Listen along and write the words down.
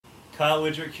Kyle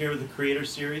Widrick here with the Creator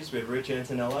Series. We have Rich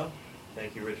Antoinello.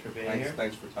 Thank you, Rich, for being here.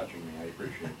 Thanks for touching me. I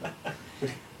appreciate that.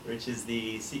 Rich is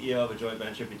the CEO of a joint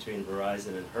venture between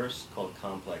Verizon and Hearst called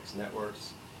Complex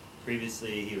Networks.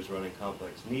 Previously, he was running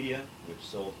Complex Media, which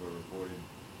sold for reported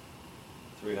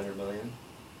 $300 million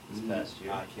this past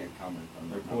year. I can't comment on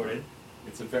that. Reported.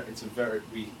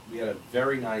 We had a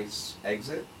very nice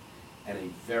exit and a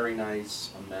very nice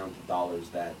amount of dollars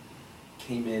that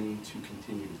came in to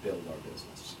continue to build our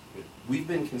business. We've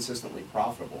been consistently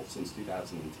profitable since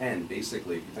 2010.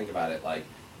 Basically, if you think about it, like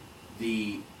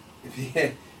we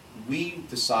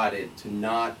decided to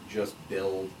not just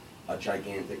build a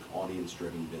gigantic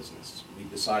audience-driven business. We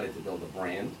decided to build a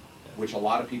brand, which a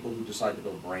lot of people who decide to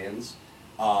build brands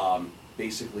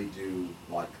basically do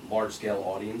like large-scale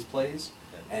audience plays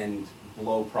and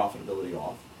blow profitability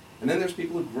off. And then there's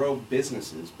people who grow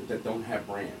businesses but that don't have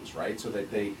brands, right? So that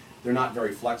they're not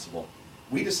very flexible.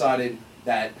 We decided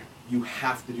that you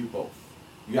have to do both.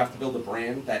 You have to build a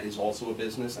brand that is also a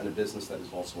business and a business that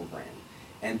is also a brand.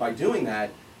 And by doing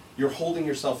that, you're holding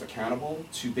yourself accountable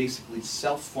to basically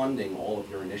self-funding all of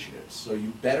your initiatives. So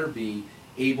you better be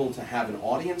able to have an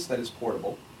audience that is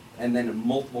portable and then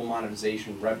multiple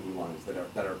monetization revenue lines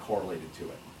that are correlated to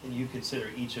it. And you consider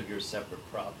each of your separate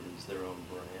properties their own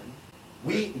brand?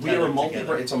 We are a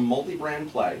multi-brand. It's a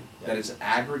multi-brand play that is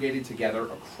aggregated together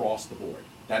across the board.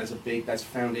 That's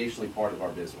foundationally part of our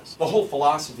business. The whole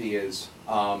philosophy is,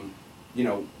 we're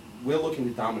looking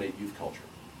to dominate youth culture,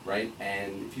 right?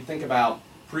 And if you think about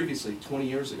previously, 20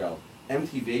 years ago,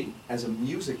 MTV as a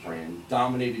music brand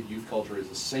dominated youth culture as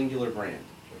a singular brand.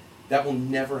 That will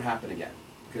never happen again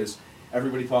because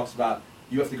everybody talks about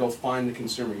you have to go find the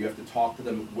consumer. You have to talk to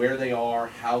them where they are,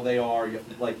 how they are. You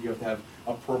have to have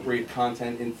appropriate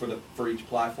content for each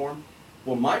platform.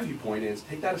 Well, my viewpoint is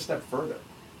take that a step further.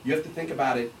 You have to think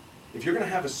about it. If you're going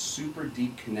to have a super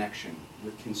deep connection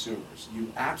with consumers,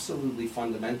 you absolutely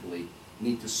fundamentally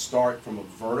need to start from a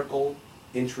vertical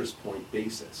interest point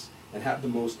basis and have the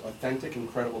most authentic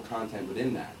and credible content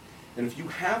within that. And if you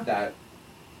have that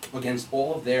against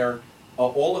all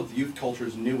of youth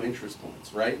culture's new interest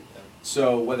points, right? Yeah.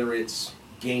 So whether it's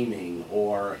gaming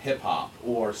or hip hop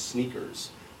or sneakers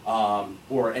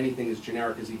or anything as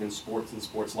generic as even sports and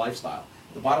sports lifestyle,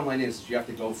 the bottom line is you have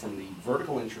to go from the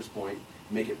vertical interest point,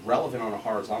 make it relevant on a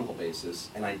horizontal basis,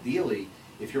 and ideally,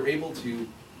 if you're able to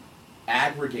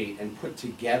aggregate and put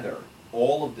together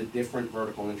all of the different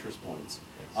vertical interest points,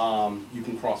 you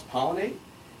can cross-pollinate,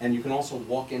 and you can also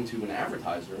walk into an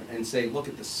advertiser and say, look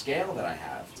at the scale that I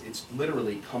have. It's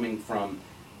literally coming from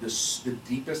the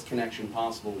deepest connection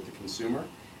possible with the consumer,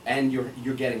 and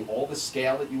you're getting all the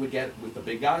scale that you would get with the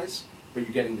big guys, but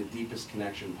you're getting the deepest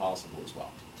connection possible as well.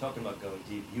 Talking about going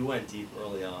deep, you went deep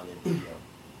early on in video.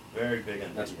 Very big on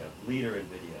video, leader in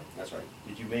video. That's right.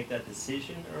 Did you make that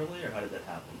decision early, or how did that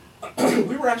happen?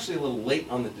 We were actually a little late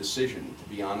on the decision, to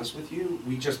be honest with you.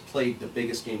 We just played the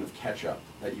biggest game of catch-up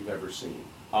that you've ever seen.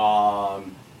 No,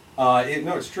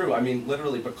 it's true. I mean,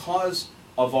 literally, because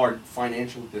of our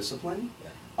financial discipline,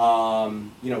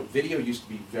 video used to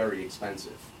be very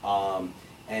expensive.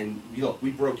 And look, we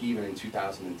broke even in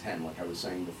 2010, like I was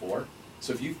saying before.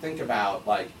 So if you think about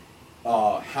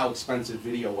how expensive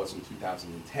video was in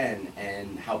 2010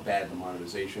 and how bad the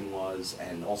monetization was,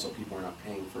 and also people are not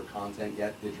paying for content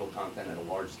yet, digital content at a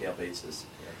large scale basis,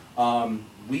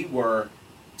 we were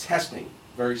testing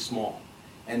very small.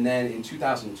 And then in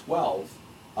 2012,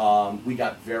 we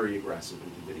got very aggressive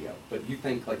into video. But you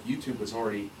think YouTube was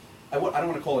already, I don't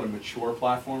want to call it a mature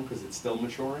platform because it's still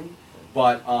maturing,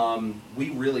 but we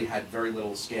really had very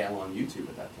little scale on YouTube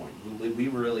at that point. We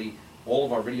really, all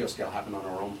of our video scale happened on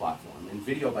our own platform, and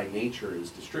video by nature is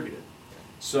distributed.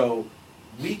 So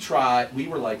we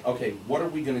were like, okay, what are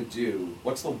we going to do?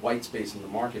 What's the white space in the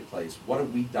marketplace? What do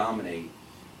we dominate?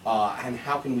 And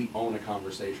how can we own a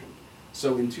conversation?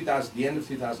 So in the end of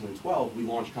 2012, we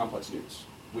launched Complex News,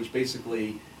 which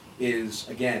basically is,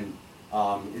 again,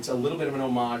 it's a little bit of an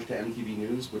homage to MTV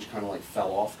News, which kind of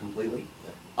fell off completely.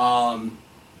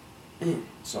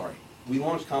 Sorry. We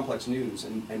launched Complex News,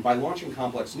 and by launching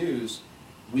Complex News,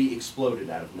 we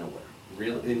exploded out of nowhere.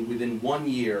 Really, within 1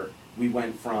 year, we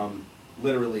went from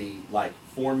literally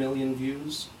 4 million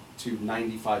views to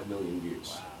 95 million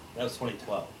views. Wow. That was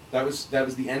 2012. That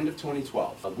was the end of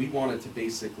 2012. We wanted to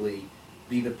basically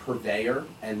be the purveyor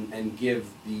and give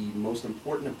the most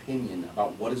important opinion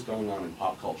about what is going on in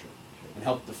pop culture and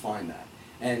help define that.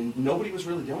 And nobody was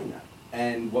really doing that.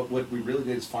 And what we really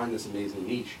did is find this amazing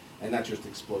niche, and that just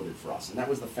exploded for us. And that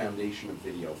was the foundation of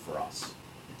video for us.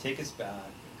 Take us back,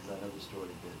 because I know the story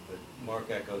a bit, but Mark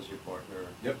Echo's your partner.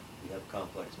 Yep. You have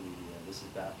Complex Media. This is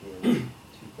back in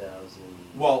 2000.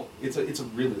 Well, it's a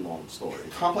really long story.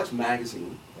 Complex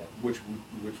Magazine, Yeah. which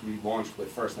we launched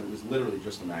with first, and it was literally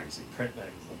just a magazine. Print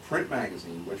magazine. A print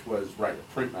magazine, which was, right,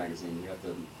 a print magazine, you have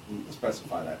to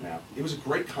specify that now. It was a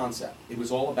great concept. It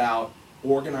was all about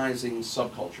organizing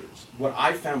subcultures. What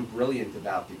I found brilliant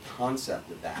about the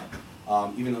concept of that,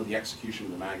 even though the execution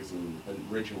of the magazine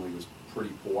originally was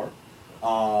pretty poor,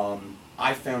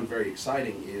 I found very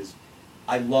exciting is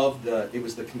I love it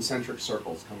was the concentric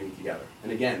circles coming together.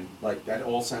 And again, like that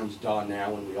all sounds duh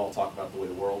now when we all talk about the way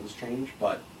the world has changed,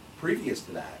 but previous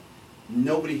to that,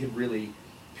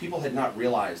 people had not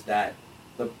realized that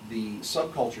the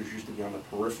subcultures used to be on the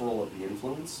peripheral of the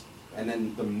influence, and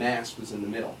then the mass was in the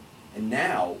middle. And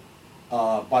now,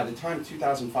 by the time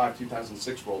 2005,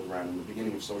 2006 rolled around and the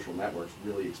beginning of social networks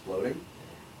really exploding,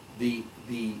 the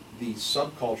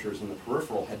subcultures in the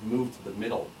peripheral had moved to the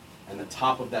middle and the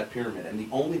top of that pyramid. And the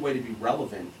only way to be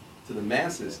relevant to the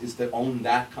masses is to own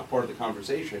that part of the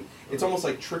conversation. It's almost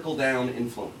like trickle-down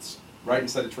influence, right,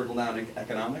 instead of trickle-down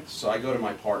economics. So I go to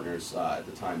my partners at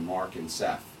the time, Mark and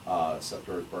Seth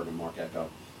Gersberg and Mark Echo,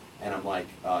 and I'm like,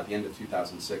 at the end of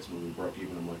 2006 when we broke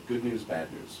even, I'm like, good news,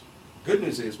 bad news. Good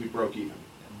news is we broke even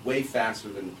way faster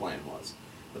than the plan was.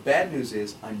 The bad news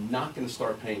is I'm not going to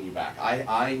start paying you back.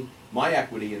 My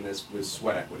equity in this was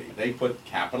sweat equity. They put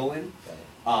capital in.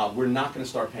 We're not going to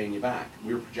start paying you back.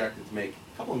 We were projected to make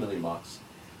a couple of $1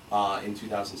 million in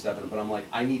 2007, but I'm like,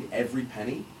 I need every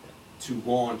penny to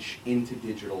launch into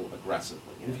digital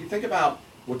aggressively. And if you think about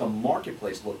what the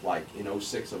marketplace looked like in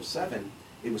 06, 07,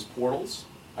 it was portals,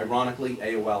 ironically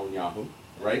AOL and Yahoo,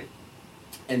 right?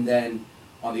 And then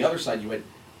on the other side, you had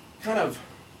kind of,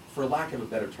 for lack of a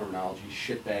better terminology,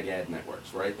 shitbag ad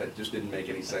networks, right? That just didn't make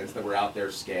any sense, that were out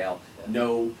there scale,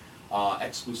 no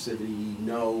exclusivity,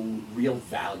 no real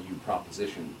value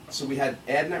proposition. So we had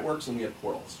ad networks and we had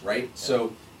portals, right?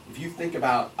 So if you think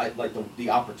about, the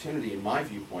opportunity in my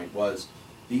viewpoint was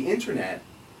the internet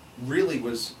really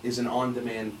is an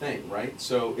on-demand thing, right?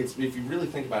 So if you really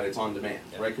think about it, it's on demand,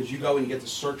 right? Because you go and you get to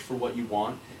search for what you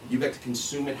want, you get to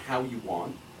consume it how you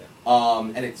want,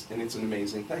 and it's an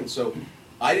amazing thing. So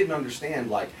I didn't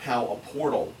understand how a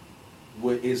portal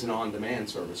is an on-demand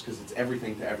service because it's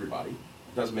everything to everybody.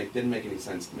 Didn't make any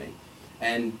sense to me.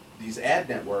 And these ad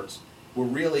networks were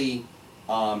really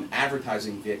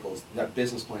advertising vehicles, that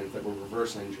business plans that were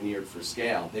reverse engineered for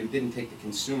scale. They didn't take the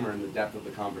consumer and the depth of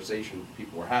the conversation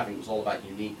people were having. It was all about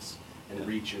uniques and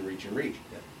reach and reach and reach.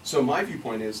 So my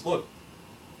viewpoint is, look,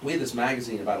 we had this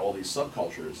magazine about all these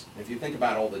subcultures. If you think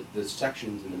about all the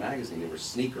sections in the magazine, there were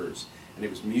sneakers, and it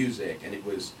was music, and it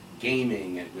was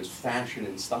gaming, and it was fashion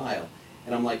and style.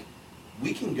 And I'm like,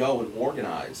 we can go and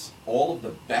organize all of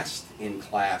the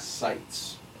best-in-class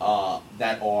sites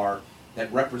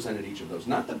that represented each of those.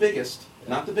 Not the biggest,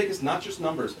 not just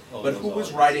numbers, but who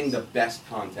was writing the best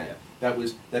content. That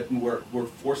were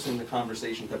forcing the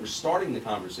conversation, that were starting the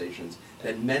conversations,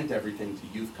 that meant everything to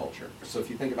youth culture. So if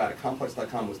you think about it,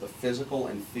 Complex.com was the physical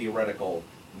and theoretical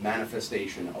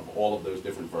manifestation of all of those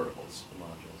different verticals.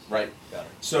 Right? Got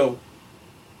it. So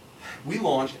we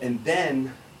launched, and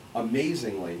then,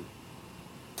 amazingly,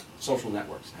 social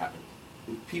networks happened.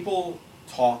 People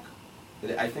talk,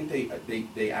 I think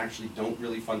they actually don't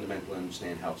really fundamentally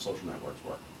understand how social networks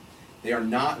work. They are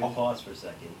not... Let me pause for a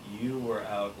second. You were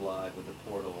out live with the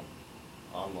portal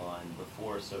online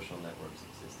before social networks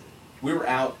existed. We were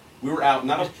out,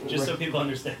 not... Just so people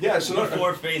understand. Yeah, so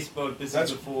before Facebook, this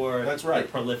is before that's right.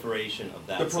 the proliferation of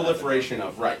that. The proliferation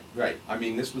of, right. I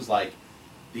mean, this was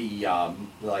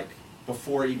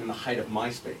before even the height of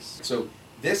MySpace. So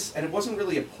this, and it wasn't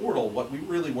really a portal, what we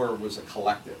really were was a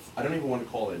collective. I don't even want to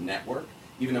call it a network,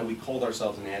 even though we called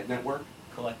ourselves an ad network.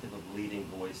 Collective of leading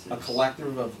voices. A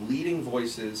collective of leading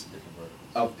voices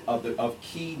of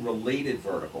key related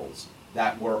verticals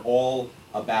that were all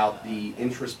about the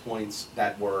interest points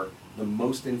that were the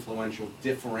most influential,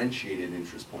 differentiated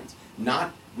interest points.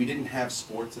 We didn't have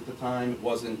sports at the time.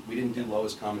 We didn't do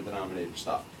lowest common denominator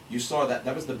stuff. You saw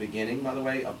that was the beginning, by the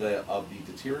way, of the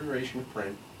deterioration of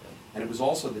print, and it was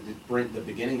also the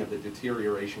beginning of the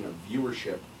deterioration of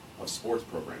viewership of sports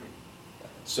programming.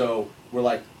 So we're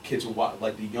like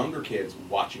the younger kids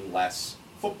watching less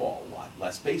football,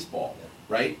 less baseball,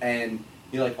 right? And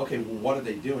you're like, okay, well, what are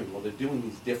they doing? Well, they're doing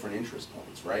these different interest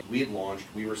points, right? We had launched,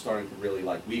 we were starting to really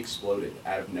we exploded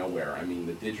out of nowhere. I mean,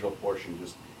 the digital portion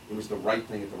it was the right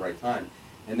thing at the right time.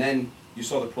 And then you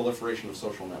saw the proliferation of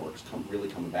social networks really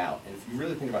come about. And if you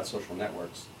really think about social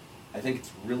networks, I think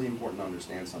it's really important to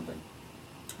understand something.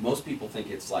 Most people think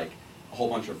it's like a whole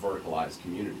bunch of verticalized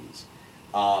communities.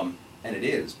 And it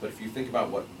is, but if you think about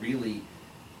what really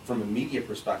from a media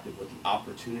perspective, what the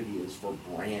opportunity is for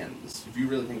brands, if you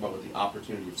really think about what the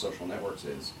opportunity of social networks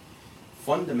is,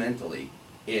 fundamentally,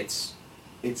 it's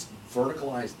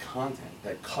verticalized content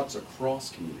that cuts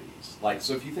across communities. Like,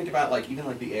 so if you think about like even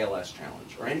like the ALS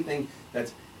challenge or anything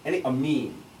that's a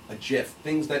meme, a GIF,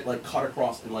 things that like cut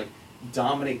across and like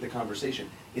dominate the conversation.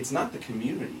 It's not the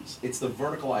communities, it's the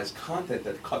verticalized content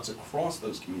that cuts across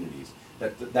those communities.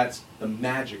 That's the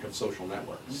magic of social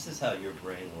networks. This is how your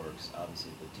brain works,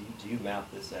 obviously, but do you map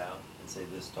this out and say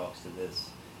this talks to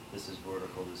this is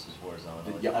vertical, this is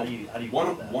horizontal? Yeah, how do you do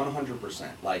that? 100%.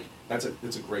 Like that's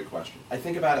a great question. I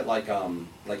think about it like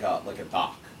a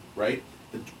dock, right?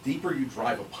 The deeper you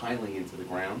drive a piling into the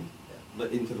ground,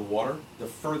 into the water, the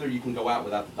further you can go out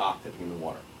without the dock tipping in the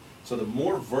water. So the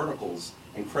more verticals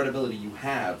and credibility you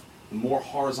have, the more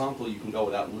horizontal you can go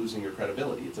without losing your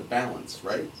credibility. It's a balance,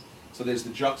 right? So there's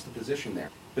the juxtaposition there.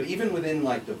 But even within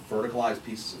like the verticalized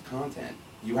pieces of content,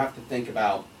 you have to think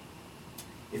about,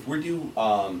 if we do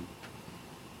a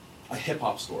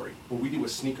hip-hop story, or we do a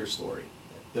sneaker story,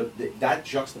 that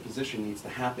juxtaposition needs to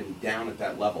happen down at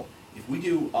that level. If we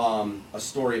do a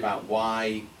story about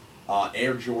why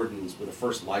Air Jordans were the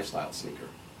first lifestyle sneaker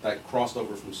that crossed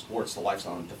over from sports to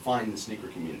lifestyle and defined the sneaker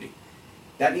community,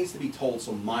 that needs to be told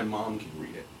so my mom can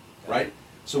read it, right?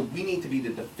 So we need to be the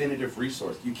definitive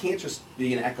resource. You can't just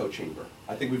be an echo chamber.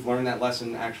 I think we've learned that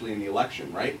lesson actually in the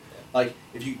election, right? Like,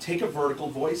 if you take a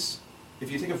vertical voice,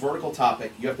 if you take a vertical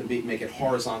topic, you have to make it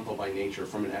horizontal by nature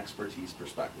from an expertise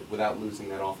perspective without losing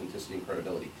that authenticity and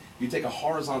credibility. If you take a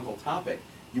horizontal topic,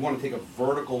 you want to take a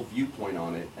vertical viewpoint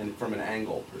on it and from an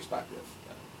angle perspective,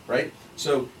 right?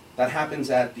 So that happens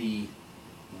at the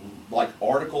like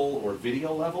article or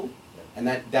video level, and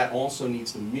that also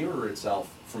needs to mirror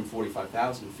itself from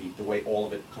 45,000 feet, the way all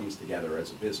of it comes together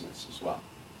as a business as well.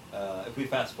 If we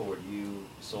fast forward, you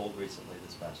sold recently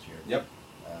this past year. Yep.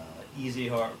 Easy,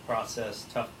 hard process,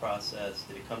 tough process.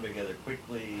 Did it come together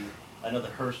quickly? I know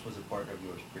that Hearst was a partner of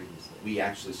yours previously. We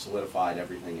actually solidified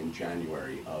everything in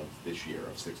January of this year,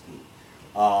 of 16.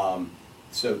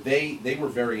 So they were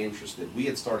very interested. We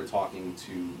had started talking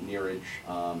to Neeraj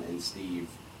and Steve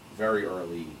very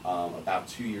early, about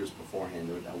 2 years beforehand.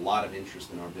 There was a lot of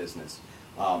interest in our business.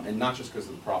 And not just because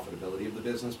of the profitability of the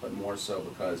business, but more so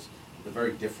because of the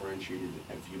very differentiated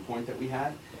viewpoint that we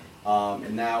had.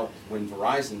 And now when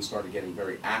Verizon started getting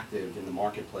very active in the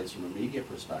marketplace from a media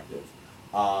perspective,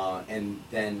 and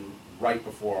then right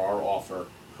before our offer,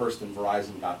 Hearst and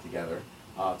Verizon got together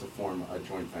to form a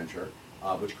joint venture,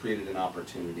 which created an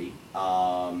opportunity.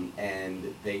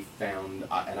 And they found,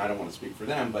 and I don't want to speak for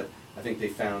them, but I think they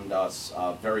found us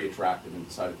very attractive and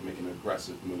decided to make an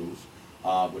aggressive move,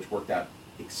 which worked out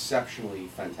exceptionally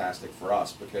fantastic for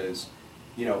us because,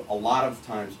 you know, a lot of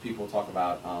times people talk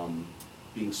about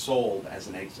being sold as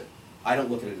an exit. I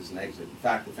don't look at it as an exit. In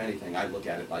fact, if anything, I look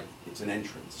at it like it's an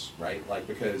entrance, right? Like,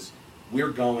 because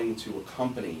we're going to a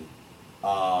company,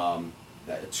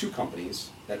 two companies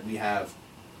that we have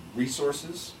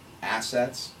resources,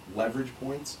 assets, leverage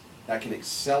points that can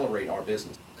accelerate our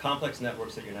business. Complex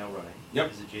Networks that you're now running.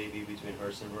 Yep. Is a JV between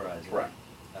Hearst and Verizon. Correct.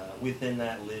 Within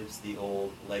that lives the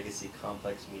old legacy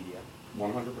Complex Media.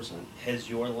 100%. Has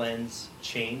your lens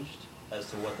changed as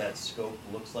to what that scope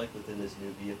looks like within this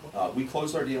new vehicle? We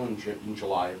closed our deal in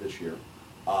July of this year.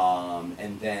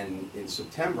 And then in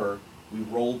September, we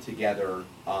rolled together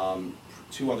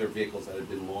two other vehicles that had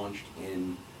been launched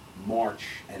in March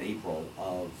and April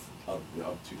of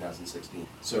 2016.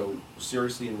 So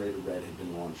Seriously and Rated Red had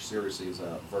been launched. Seriously is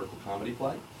a vertical comedy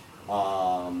play.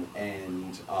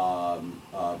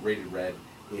 Rated Red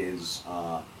is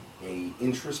a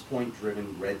interest point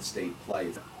driven red state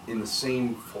play in the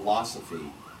same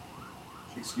philosophy,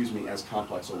 as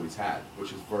Complex always had,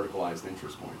 which is verticalized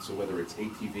interest points. So whether it's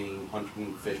ATV,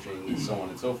 hunting, fishing, and so on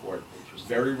and so forth,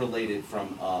 very related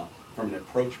from an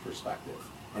approach perspective,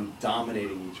 and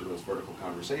dominating each of those vertical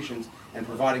conversations and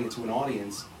providing it to an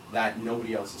audience that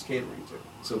nobody else is catering to.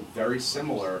 So very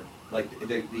similar. Like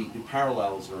the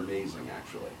parallels are amazing.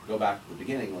 Actually, go back to the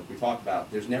beginning, like we talked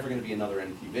about. There's never going to be another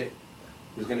NTV.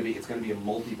 It's going to be a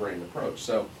multi-brand approach.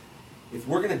 So if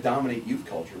we're going to dominate youth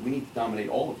culture, we need to dominate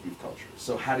all of youth culture.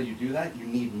 So how do you do that? You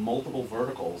need multiple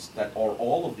verticals that are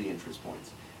all of the interest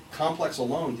points. Complex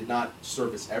alone did not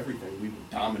service everything. We would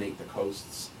dominate the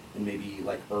coasts and maybe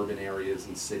like urban areas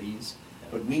and cities,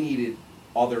 but we needed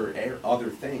other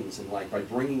things. And like by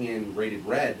bringing in Rated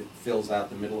Red, it fills out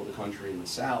the middle of the country and the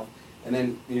south. And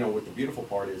then, you know, what the beautiful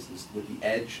part is with the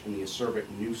edge and the acerbic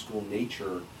new school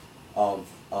nature of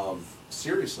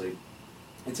Seriously,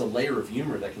 it's a layer of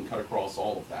humor that can cut across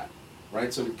all of that,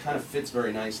 right? So it kind of fits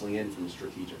very nicely in from a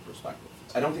strategic perspective.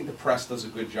 I don't think the press does a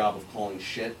good job of calling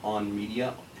shit on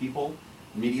media people,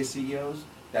 media CEOs,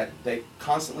 that they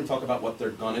constantly talk about what they're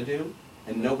gonna do,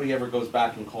 and nobody ever goes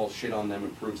back and calls shit on them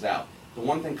and proves out. The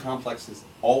one thing Complex has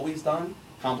always done,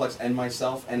 Complex and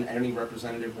myself and any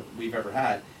representative that we've ever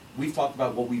had, we've talked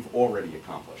about what we've already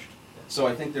accomplished. So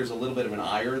I think there's a little bit of an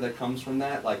ire that comes from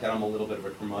that, like that I'm a little bit of a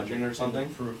curmudgeon or something.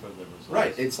 Proof of the results.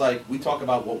 Right, it's like we talk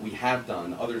about what we have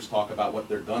done, others talk about what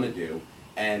they're gonna do,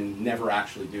 and never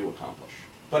actually do accomplish.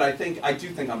 But I do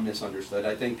think I'm misunderstood.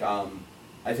 I think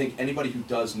anybody who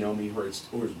does know me or has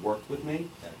worked with me,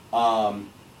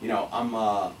 you know,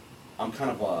 I'm kind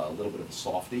of a little bit of a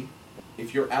softie.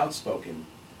 If you're outspoken,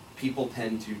 people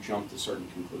tend to jump to certain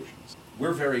conclusions.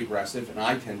 We're very aggressive, and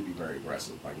I tend to be very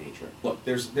aggressive by nature. Look,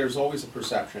 there's always a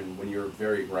perception when you're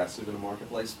very aggressive in a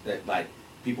marketplace that like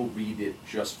people read it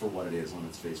just for what it is on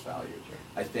its face value. Sure.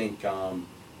 I think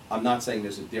I'm not saying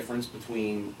there's a difference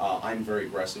between I'm very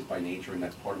aggressive by nature, and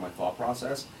that's part of my thought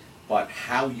process, but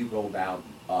how you go about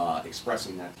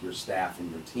expressing that to your staff and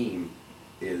your team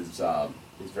is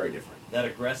very different. That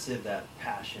aggressive, that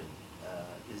passion,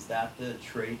 is that the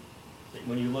trait that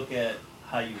when you look at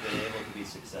how you've been able to be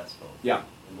successful? Yeah.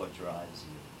 And what drives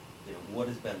you? You know, what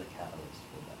has been the catalyst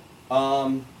for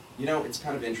that? You know, it's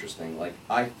kind of interesting. Like,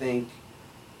 I think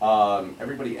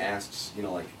everybody asks, you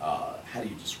know, like, how do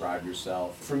you describe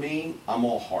yourself? For me, I'm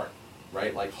all heart,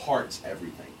 right? Like, heart's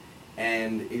everything.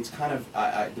 And it's kind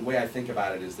of, the way I think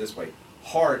about it is this way.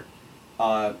 Heart,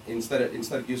 instead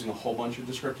of using a whole bunch of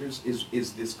descriptors,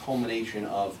 is this culmination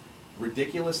of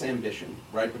ridiculous ambition,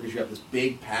 right? Because you have this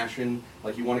big passion,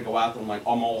 like you want to go out there and like,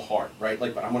 I'm all heart, right?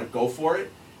 Like, but I want to go for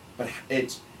it, but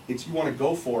it's you want to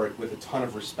go for it with a ton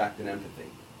of respect and empathy.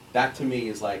 That to me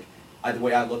is like, the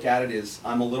way I look at it is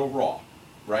I'm a little raw,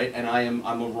 right? And I'm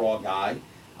a raw guy.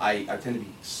 I tend to be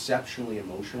exceptionally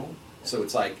emotional, so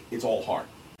it's like, it's all heart.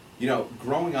 You know,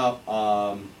 growing up,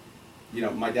 you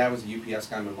know, my dad was a UPS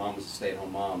guy, my mom was a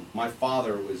stay-at-home mom. My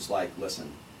father was like,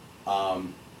 listen,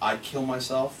 I'd kill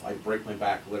myself, I'd break my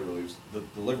back literally. He was the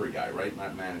delivery guy, right?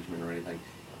 Not management or anything.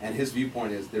 And his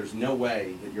viewpoint is there's no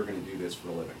way that you're going to do this for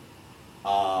a living.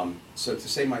 So to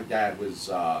say my dad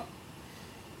was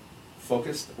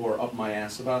focused or up my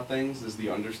ass about things is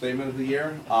the understatement of the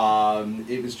year.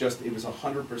 It was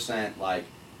 100% like,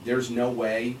 there's no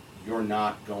way you're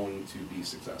not going to be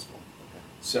successful. Okay.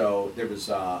 So there was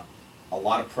a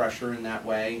lot of pressure in that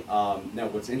way. Now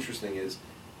what's interesting is,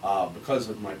 because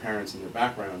of my parents and their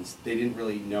backgrounds, they didn't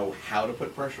really know how to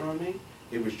put pressure on me.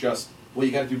 It was just, well,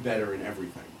 you got to do better in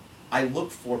everything. I look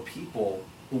for people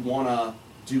who want to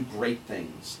do great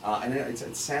things. And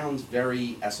it sounds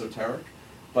very esoteric,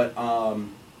 but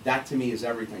that to me is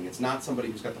everything. It's not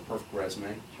somebody who's got the perfect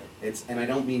resume. Sure. And I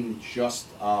don't mean just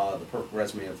the perfect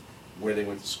resume of where they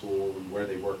went to school and where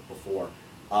they worked before.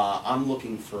 I'm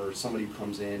looking for somebody who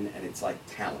comes in and it's like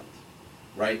talent.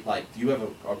 Right? Like, do you have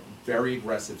a very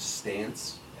aggressive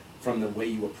stance from the way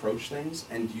you approach things,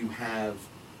 and do you have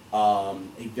a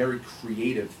very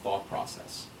creative thought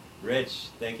process? Rich,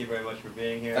 thank you very much for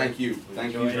being here. Thank you. We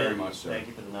Thank you enjoyed very it. much, sir. Thank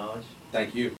you for the knowledge.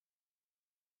 Thank you.